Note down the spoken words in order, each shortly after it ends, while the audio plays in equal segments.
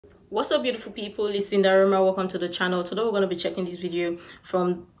What's up, beautiful people? It's Sindafam. Welcome to the channel. Today we're going to be checking this video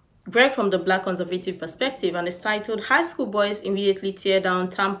from the Black conservative perspective, and it's titled "High School Boys Immediately Tear Down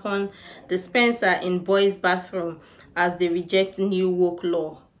Tampon Dispenser in Boys' Bathroom as They Reject New Woke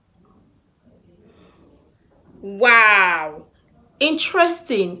Law." Wow,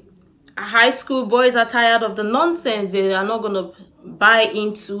 interesting. High school boys are tired of the nonsense. They are not going to buy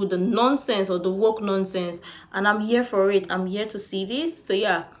into the nonsense or the woke nonsense, and I'm here for it. I'm here to see this. So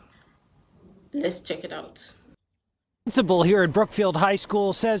yeah, let's check it out. Principal here at Brookfield High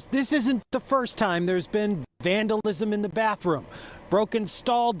School says this isn't the first time there's been vandalism in the bathroom. Broken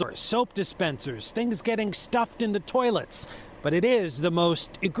stall doors, soap dispensers, things getting stuffed in the toilets. But it is the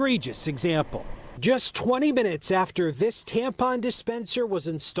most egregious example. Just 20 minutes after this tampon dispenser was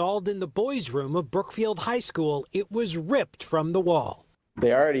installed in the boys' room of Brookfield High School, it was ripped from the wall.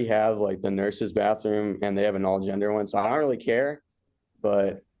 They already have like the nurse's bathroom and they have an all-gender one, so I don't really care,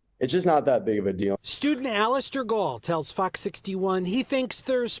 but it's just not that big of a deal. Student Alistair Gall tells Fox 61 he thinks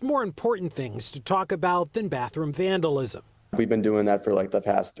there's more important things to talk about than bathroom vandalism. We've been doing that for like the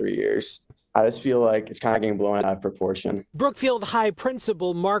past 3 years. I just feel like it's kind of getting blown out of proportion. Brookfield High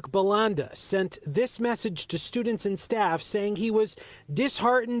Principal Mark Belanda sent this message to students and staff saying he was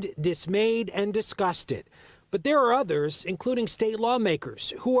disheartened, dismayed, and disgusted. But there are others, including state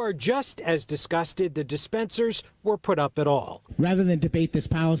lawmakers, who are just as disgusted the dispensers were put up at all. Rather than debate this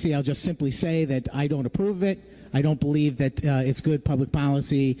policy, I'll just simply say that I don't approve of it. I don't believe that it's good public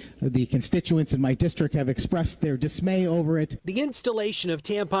policy. The constituents in my district have expressed their dismay over it. The installation of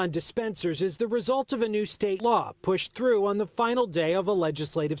tampon dispensers is the result of a new state law pushed through on the final day of a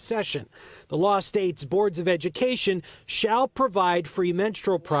legislative session. The law states boards of education shall provide free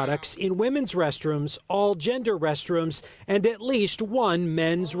menstrual products in women's restrooms, all gender restrooms, and at least one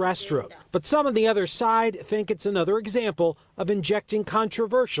men's restroom. But some on the other side think it's another example of injecting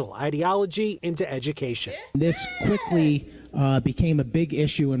controversial ideology into education. This quickly became a big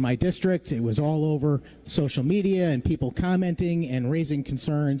issue in my district. It was all over social media and people commenting and raising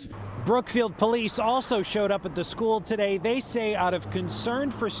concerns. Brookfield police also showed up at the school today. They say out of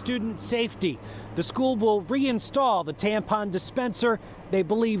concern for student safety, the school will reinstall the tampon dispenser. They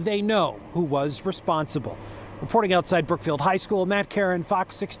believe they know who was responsible. Reporting outside Brookfield High School, Matt Karen,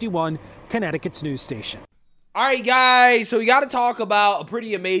 Fox 61, Connecticut's news station. All right, guys, so we got to talk about a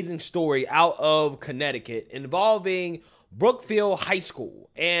pretty amazing story out of Connecticut involving Brookfield High School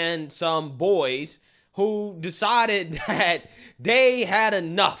and some boys who decided that they had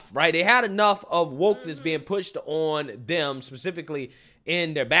enough, right? They had enough of wokeness being pushed on them, specifically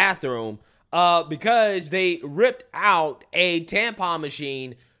in their bathroom, because they ripped out a tampon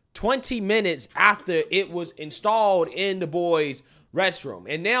machine 20 minutes after it was installed in the boys' restroom.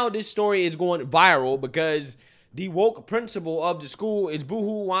 And now this story is going viral because the woke principal of the school is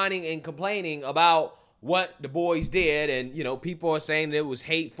boohoo whining and complaining about what the boys did. And, you know, people are saying that it was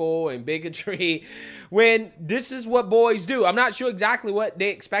hateful and bigotry when this is what boys do. I'm not sure exactly what they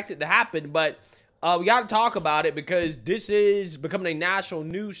expected to happen, but we got to talk about it because this is becoming a national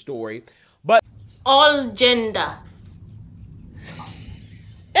news story. But All gender.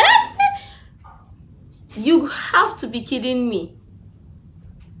 You have to be kidding me.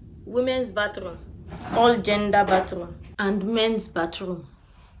 Women's bathroom, all gender bathroom, and men's bathroom.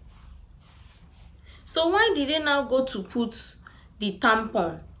 So why did they now go to put the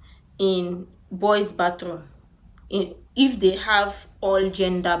tampon in boys' bathroom if they have all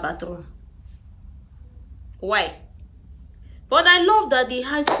gender bathroom? Why? But I love that the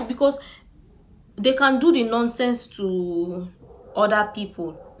high school, because they can do the nonsense to other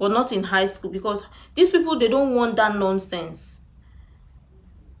people, but not in high school, because these people, they don't want that nonsense.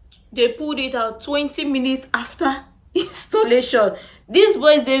 They pulled it out 20 minutes after installation. These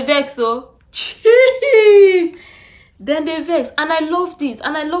boys, they vex, so jeez. Then they vex. And I love this.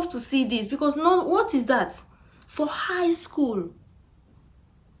 And I love to see this. Because no, what is that? For high school.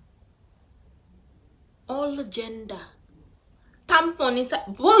 All gender. Tampon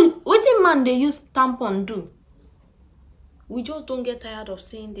inside. Boy, what a man they use tampon do? We just don't get tired of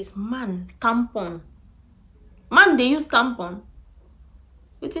saying this. Man, tampon. Man, they use tampon.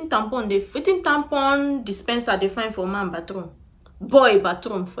 Within tampon dispenser they find for man bathroom, boy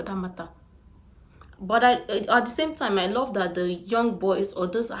bathroom for that matter. But at the same time, I love that the young boys or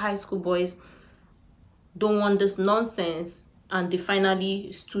those high school boys don't want this nonsense, and they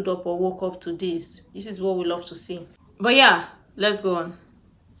finally stood up or woke up to this. This is what we love to see. But yeah, let's go on.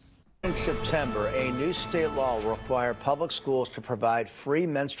 In September, a new state law will require public schools to provide free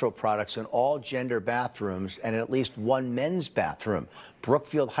menstrual products in all gender bathrooms and at least one men's bathroom.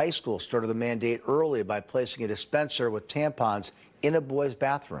 Brookfield High School started the mandate early by placing a dispenser with tampons in a boy's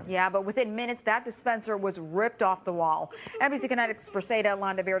bathroom. Yeah, but within minutes, that dispenser was ripped off the wall. NBC Kinetic's Briseida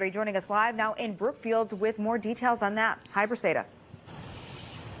Landaverde joining us live now in Brookfield with more details on that. Hi, Briseida.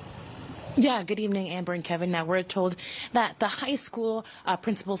 Yeah, good evening, Amber and Kevin. Now, we're told that the high school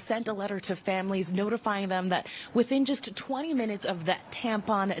principal sent a letter to families notifying them that within just 20 minutes of that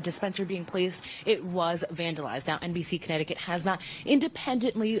tampon dispenser being placed, it was vandalized. Now, NBC Connecticut has not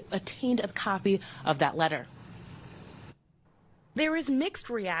independently obtained a copy of that letter. There is mixed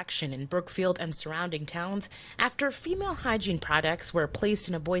reaction in Brookfield and surrounding towns after female hygiene products were placed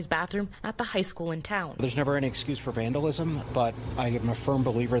in a boys' bathroom at the high school in town. There's never any excuse for vandalism, but I am a firm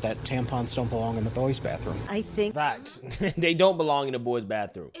believer that tampons don't belong in the boys' bathroom. I think Facts. They don't belong in the boys'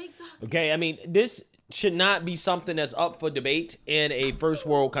 bathroom. Exactly. Okay, I mean, this should not be something that's up for debate in a first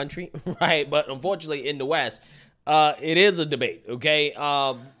world country, right? But unfortunately, in the West, it is a debate, okay?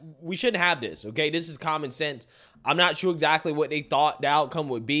 We shouldn't have this, okay? This is common sense. I'm not sure exactly what they thought the outcome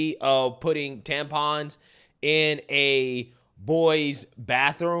would be of putting tampons in a boy's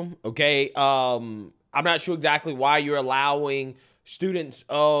bathroom, okay? I'm not sure exactly why you're allowing students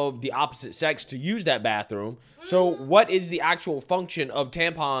of the opposite sex to use that bathroom. So what is the actual function of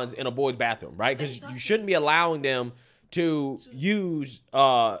tampons in a boy's bathroom, right? Because you shouldn't be allowing them to use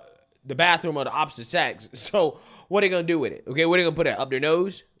the bathroom of the opposite sex. So what are they going to do with it? Okay, what are they going to put it up their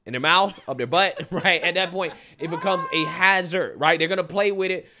nose? In their mouth, up their butt, right? At that point, it becomes a hazard, right? They're going to play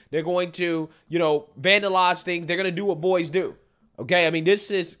with it. They're going to, you know, vandalize things. They're going to do what boys do, okay? I mean, this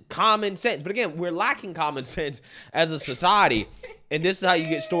is common sense. But again, we're lacking common sense as a society, and this is how you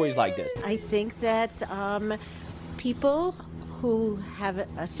get stories like this. I think that people who have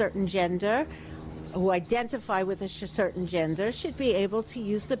a certain gender, who identify with a certain gender, should be able to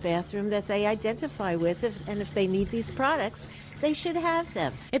use the bathroom that they identify with, and if they need these products, they should have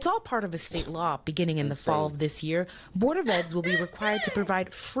them. It's all part of a state law. Beginning in the fall of this year, Board of Eds will be required to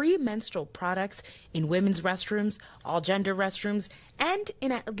provide free menstrual products in women's restrooms, all gender restrooms, and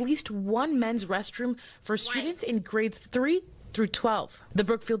in at least one men's restroom for students in grades 3 through 12. The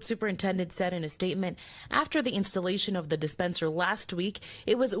Brookfield superintendent said in a statement, after the installation of the dispenser last week,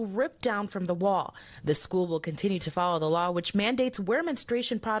 it was ripped down from the wall. The school will continue to follow the law, which mandates where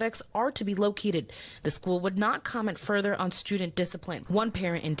menstruation products are to be located. The school would not comment further on student discipline. One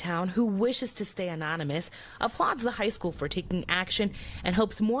parent in town, who wishes to stay anonymous, applauds the high school for taking action and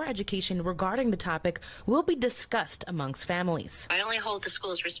hopes more education regarding the topic will be discussed amongst families. I only hold the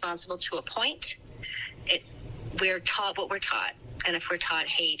schools responsible to a point. We're taught what we're taught. And if we're taught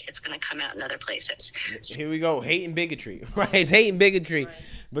hate, it's going to come out in other places. Here we go. Hate and bigotry, right? It's hate and bigotry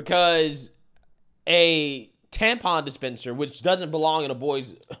because a tampon dispenser, which doesn't belong in a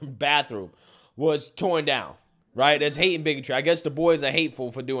boy's bathroom, was torn down, right? That's hate and bigotry. I guess the boys are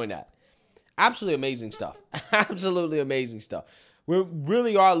hateful for doing that. Absolutely amazing stuff. Absolutely amazing stuff. We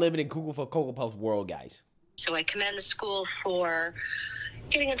really are living in Google for Cocoa Puffs world, guys. So I commend the school for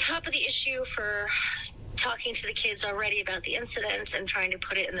getting on top of the issue, for talking to the kids already about the incident and trying to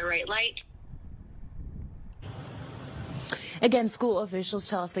put it in the right light. Again, school officials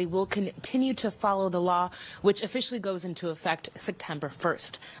tell us they will continue to follow the law, which officially goes into effect September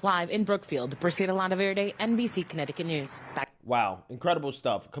 1st. Live in Brookfield, Briseida Landaverde, NBC Connecticut News. Back. Wow, incredible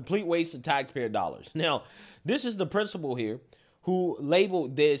stuff. Complete waste of taxpayer dollars. Now, this is the principal here who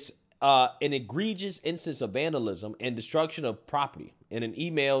labeled this an egregious instance of vandalism and destruction of property in an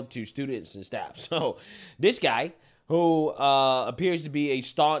email to students and staff. So this guy, who appears to be a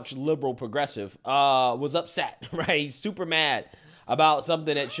staunch liberal progressive, was upset, right? He's super mad about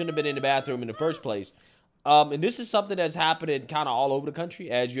something that shouldn't have been in the bathroom in the first place. And this is something that's happening kind of all over the country,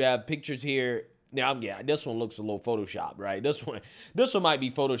 as you have pictures here. Now, yeah, this one looks a little photoshopped, right? This one might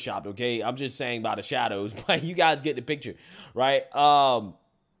be photoshopped, okay? I'm just saying by the shadows, but you guys get the picture, right?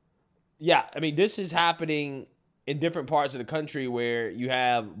 Yeah, I mean, this is happening in different parts of the country where you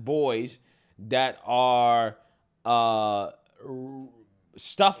have boys that are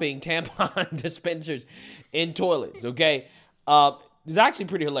stuffing tampon dispensers in toilets, okay? It's actually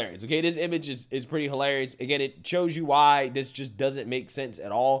pretty hilarious, okay? This image is pretty hilarious. Again, it shows you why this just doesn't make sense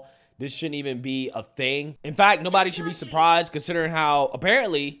at all. This shouldn't even be a thing. In fact, nobody should be surprised considering how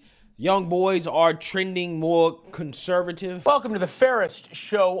apparently young boys are trending more conservative. Welcome to the fairest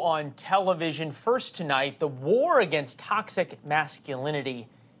show on television. First tonight, the war against toxic masculinity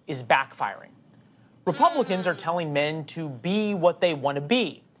is backfiring. Republicans are telling men to be what they want to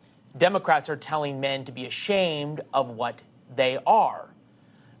be. Democrats are telling men to be ashamed of what they are.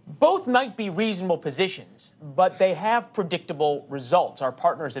 Both might be reasonable positions, but they have predictable results. Our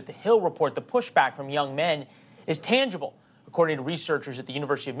partners at The Hill report the pushback from young men is tangible. According to researchers at the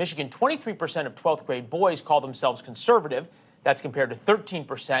University of Michigan, 23% of 12th grade boys call themselves conservative. That's compared to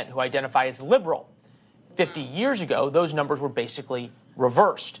 13% who identify as liberal. 50 years ago, those numbers were basically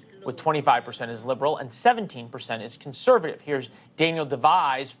reversed, with 25% as liberal and 17% as conservative. Here's Daniel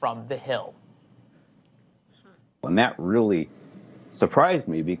DeVise from The Hill. And that really surprised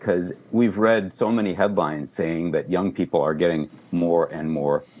me because we've read so many headlines saying that young people are getting more and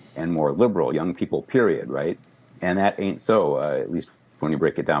more and more liberal, young people, period, right? And that ain't so, at least when you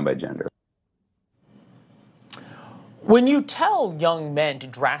break it down by gender. When you tell young men to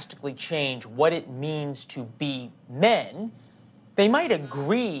drastically change what it means to be men, they might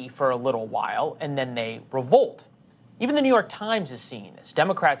agree for a little while and then they revolt. Even the New York Times is seeing this.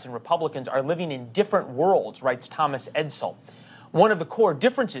 Democrats and Republicans are living in different worlds, writes Thomas Edsall. One of the core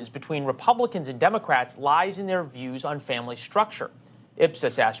differences between Republicans and Democrats lies in their views on family structure.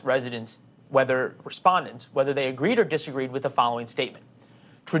 Ipsos asked respondents whether they agreed or disagreed with the following statement.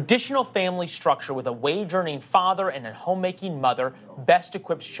 Traditional family structure with a wage-earning father and a homemaking mother best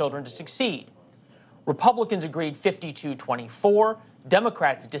equips children to succeed. Republicans agreed 52-24.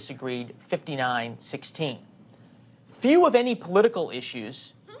 Democrats disagreed 59-16. Few, if any, political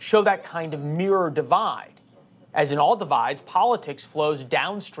issues show that kind of mirror divide. As in all divides, politics flows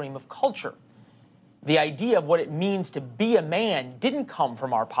downstream of culture. The idea of what it means to be a man didn't come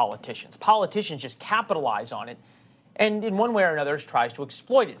from our politicians. Politicians just capitalize on it, and in one way or another tries to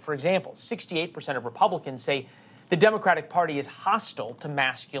exploit it. For example, 68% of Republicans say the Democratic Party is hostile to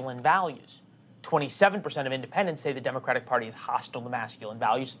masculine values. 27% of independents say the Democratic Party is hostile to masculine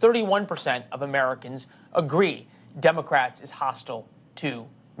values. 31% of Americans agree Democrats is hostile to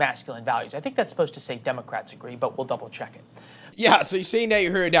masculine values. I think that's supposed to say Democrats agree, but we'll double check it. Yeah, so you're saying that,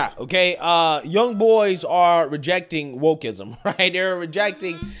 you heard that, okay? Young boys are rejecting wokeism, right? They're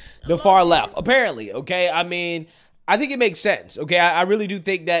rejecting the far left, apparently, okay? I mean, I think it makes sense, okay? I really do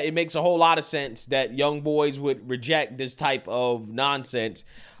think that it makes a whole lot of sense that young boys would reject this type of nonsense.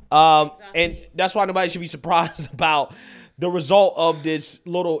 And that's why nobody should be surprised about the result of this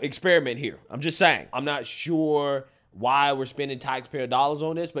little experiment here. I'm just saying. I'm not sure why we're spending taxpayer dollars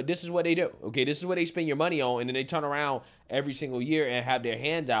on this, but this is what they do. Okay, this is what they spend your money on, and then they turn around every single year and have their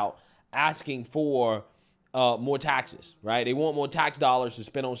hand out asking for more taxes, right? They want more tax dollars to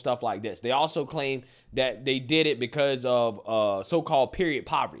spend on stuff like this. They also claim that they did it because of so-called period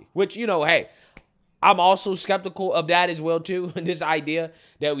poverty, which, you know, hey, I'm also skeptical of that as well, too. This idea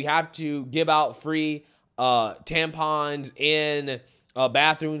that we have to give out free tampons in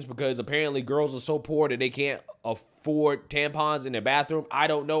bathrooms because apparently girls are so poor that they can't afford tampons in their bathroom. I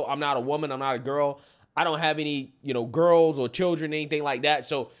don't know. I'm not a woman. I'm not a girl. I don't have any, you know, girls or children, anything like that.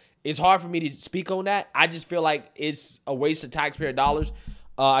 So it's hard for me to speak on that. I just feel like it's a waste of taxpayer dollars.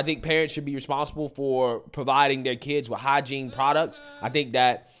 I think parents should be responsible for providing their kids with hygiene products. I think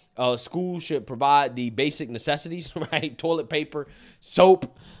that schools should provide the basic necessities, right? Toilet paper,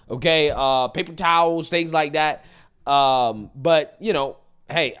 soap, okay, paper towels, things like that. But, you know,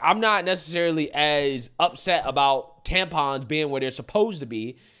 hey, I'm not necessarily as upset about tampons being where they're supposed to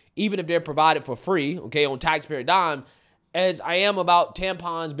be, even if they're provided for free, okay, on taxpayer dime, as I am about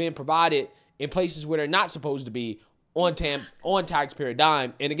tampons being provided in places where they're not supposed to be on taxpayer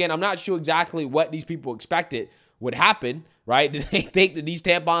dime. And again, I'm not sure exactly what these people expected would happen, right? Did they think that these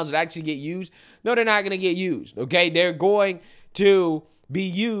tampons would actually get used? No, they're not going to get used, okay? They're going to be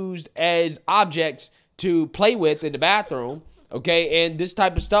used as objects to play with in the bathroom, okay? And this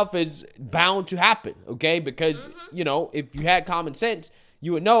type of stuff is bound to happen, okay? Because, you know, if you had common sense,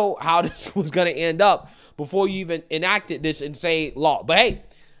 you would know how this was going to end up before you even enacted this insane law. But hey,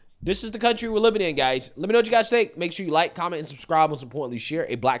 this is the country we're living in, guys. Let me know what you guys think. Make sure you like, comment, and subscribe. Most importantly, share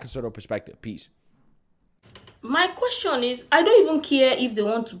a Black conservative perspective. Peace. My question is, I don't even care if they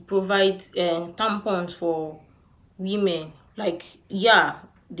want to provide tampons for women. Like, yeah,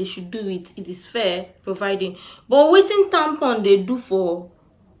 they should do it. It is fair, providing. But waiting tampon they do for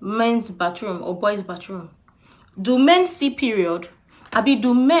men's bathroom or boys' bathroom. Do men see period?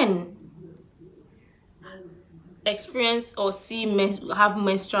 Do men experience or see have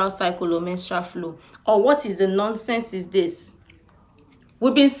menstrual cycle or menstrual flow? Or what is the nonsense is this?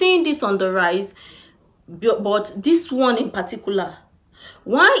 We've been seeing this on the rise, but this one in particular,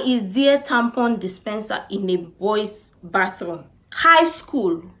 why is there tampon dispenser in a boys' bathroom? High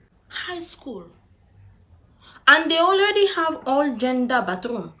school, and they already have all gender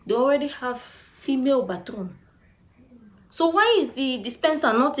bathroom. They already have female bathroom. So why is the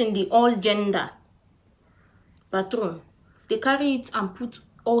dispenser not in the all gender bathroom? They carry it and put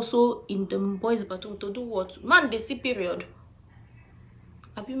also in the boys' bathroom to do what? Man, they see period.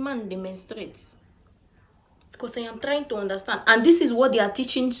 Man, they menstruate. Because I am trying to understand. And this is what they are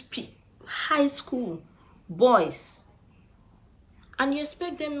teaching high school boys. And you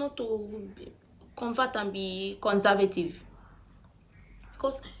expect them not to convert and be conservative.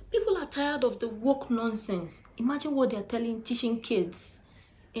 Because people are tired of the woke nonsense. Imagine what they're teaching kids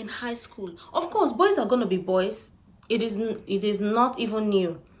in high school. Of course, boys are going to be boys. It is not even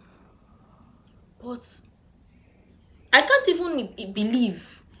new. But I can't even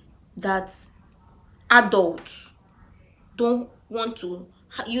believe that adults don't want to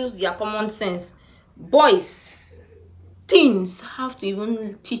use their common sense. Boys, teens have to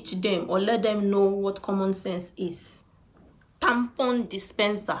even teach them or let them know what common sense is. Tampon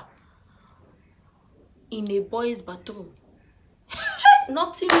dispenser in a boy's bathroom.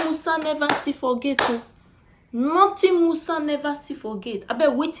 Nothing Musa never see forget. Oh. Nothing Musa never see forget. I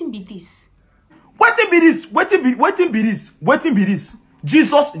bet waiting be this. Waiting be this. Waiting be this.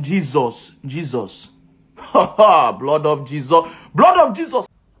 Jesus. Blood of Jesus.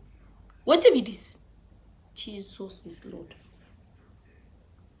 Waiting be this. Jesus is Lord.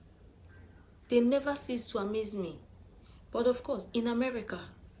 They never cease to amaze me. But of course, in America,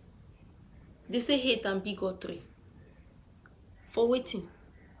 they say hate and bigotry. For waiting.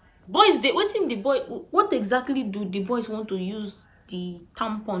 Boys, they waiting the boy. What exactly do the boys want to use the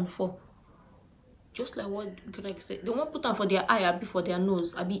tampon for? Just like what Greg said. They won't put them for their eye, be for their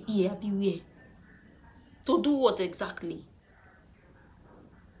nose, be ear, be where. To do what exactly?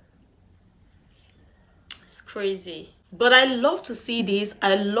 It's crazy. But I love to see this.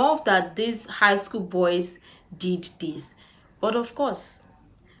 I love that these high school boys did this. But of course,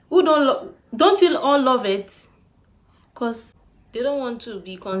 who don't you all love it? Because they don't want to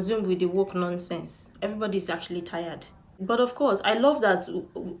be consumed with the woke nonsense. Everybody's actually tired. But of course, I love that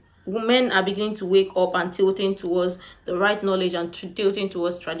women are beginning to wake up and tilting towards the right knowledge and tilting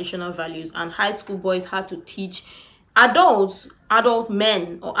towards traditional values. And high school boys had to teach adult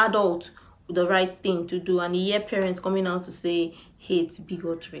men or adults the right thing to do. And you hear parents coming out to say hate,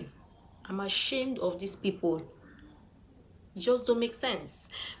 bigotry. I'm ashamed of these people. It just don't make sense.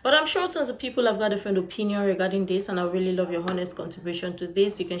 But I'm sure tons of people have got a different opinion regarding this, and I really love your honest contribution to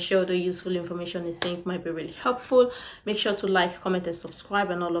this. You can share the useful information you think might be really helpful. Make sure to like, comment, and subscribe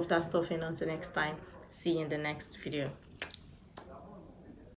and all of that stuff. And until next time, see you in the next video.